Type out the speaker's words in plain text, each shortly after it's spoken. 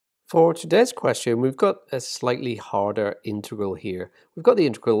For today's question, we've got a slightly harder integral here. We've got the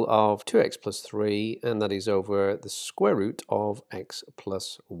integral of 2x plus 3, and that is over the square root of x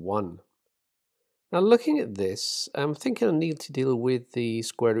plus 1. Now looking at this, I'm thinking I need to deal with the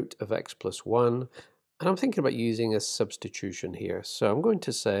square root of x plus 1, and I'm thinking about using a substitution here. So I'm going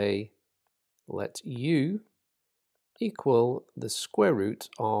to say, let u equal the square root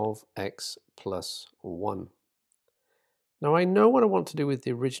of x plus 1. Now I know what I want to do with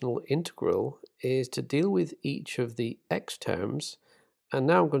the original integral is to deal with each of the x terms, and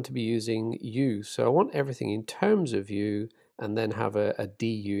now I'm going to be using u. So I want everything in terms of u and then have a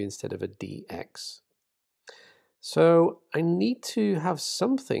du instead of a dx. So I need to have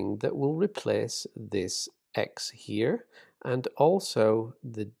something that will replace this x here and also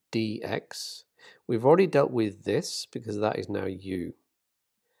the dx. We've already dealt with this because that is now u.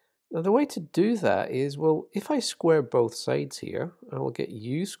 Now the way to do that is, well, if I square both sides here, I will get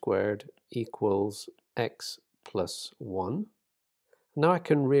u squared equals x plus 1. Now I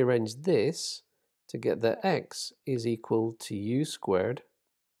can rearrange this to get that x is equal to u squared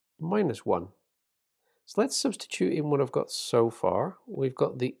minus 1. So let's substitute in what I've got so far. We've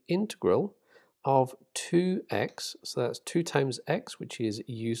got the integral of 2x, so that's 2 times x, which is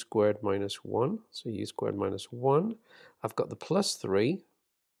u squared minus 1, so u squared minus 1. I've got the plus 3.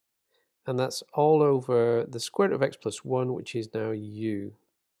 And that's all over the square root of x plus 1, which is now u.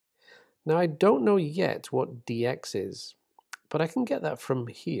 Now I don't know yet what dx is, but I can get that from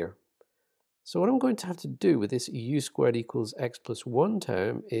here. So what I'm going to have to do with this u squared equals x plus 1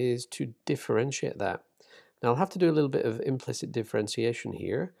 term is to differentiate that. Now I'll have to do a little bit of implicit differentiation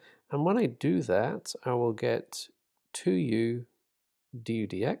here, and when I do that, I will get 2u du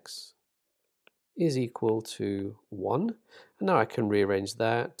dx is equal to 1. And now I can rearrange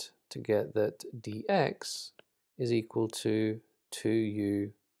that to get that dx is equal to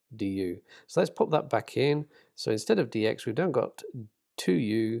 2u du. So let's pop that back in. So instead of dx, we've now got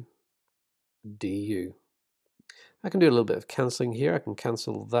 2u du. I can do a little bit of cancelling here. I can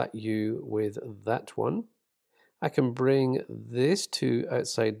cancel that u with that one. I can bring this 2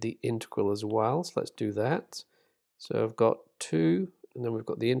 outside the integral as well. So let's do that. So I've got 2, and then we've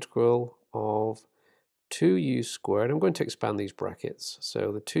got the integral of 2u squared. I'm going to expand these brackets.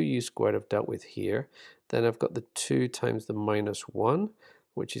 So the 2u squared I've dealt with here. Then I've got the 2 times the minus 1,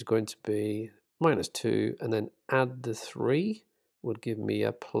 which is going to be minus 2, and then add the 3 would give me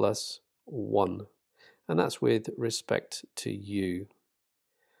a plus 1. And that's with respect to u.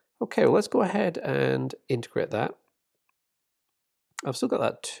 Okay, well let's go ahead and integrate that. I've still got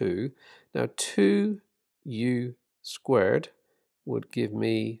that 2. Now 2u squared would give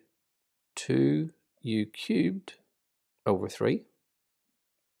me 2u cubed over 3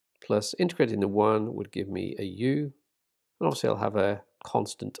 plus integrating the 1 would give me a u, and obviously I'll have a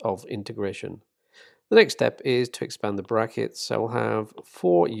constant of integration. The next step is to expand the brackets, so I'll have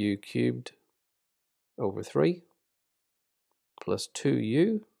 4u cubed over 3 plus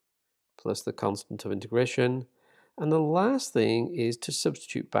 2u plus the constant of integration, and the last thing is to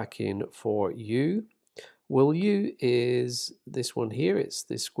substitute back in for u. Well, u is this one here, it's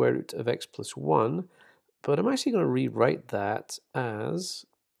the square root of x plus 1, but I'm actually going to rewrite that as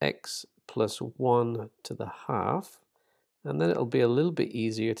x plus 1 to the half, and then it'll be a little bit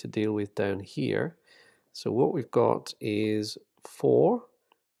easier to deal with down here. So what we've got is 4,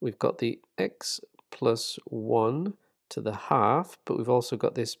 we've got the x plus 1 to the half, but we've also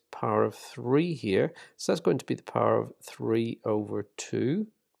got this power of 3 here, so that's going to be the power of 3 over 2,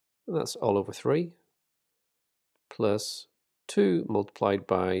 and that's all over 3. Plus 2 multiplied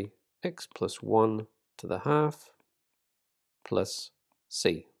by x plus 1 to the half plus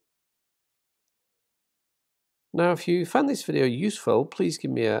c. Now if you found this video useful, please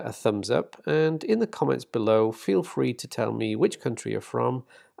give me a thumbs up, and in the comments below feel free to tell me which country you're from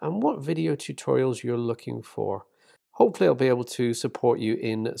and what video tutorials you're looking for. Hopefully I'll be able to support you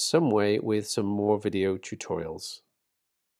in some way with some more video tutorials.